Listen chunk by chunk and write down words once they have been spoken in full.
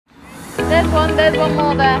There's one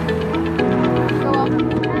more there. Go on.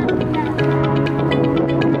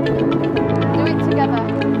 Do it together.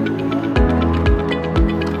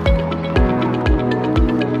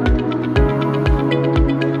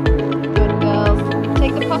 Good girls.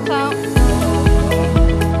 Take the pot out.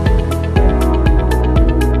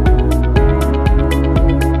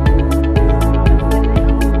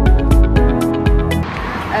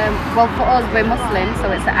 Well, for us, we're Muslim, so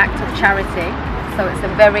it's an act of charity. So it's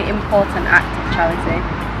a very important act of charity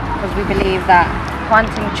because we believe that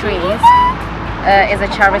planting trees is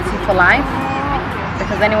a charity for life.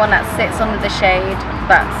 Because anyone that sits under the shade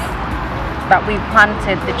that we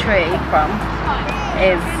planted the tree from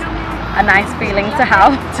is a nice feeling to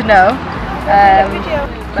have, to know.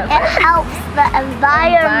 It helps the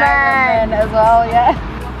environment as well, yeah.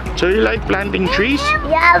 So you like planting trees?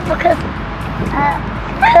 Yeah, because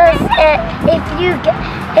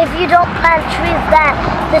if you don't plant trees, then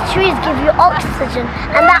the trees give you oxygen,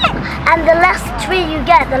 and the less tree you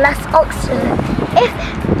get, the less oxygen.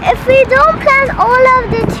 If we don't plant all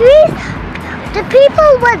of the trees, the people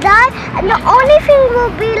will die, and the only thing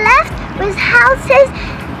will be left is houses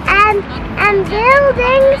and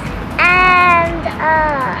buildings and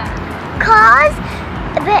cars.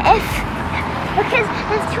 But because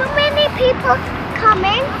there's too many people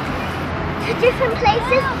coming to different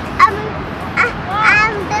places, and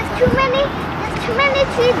there's too many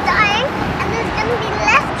trees dying, and there's going to be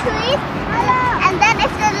less trees, and then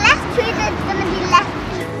if there's less trees, there's going to be less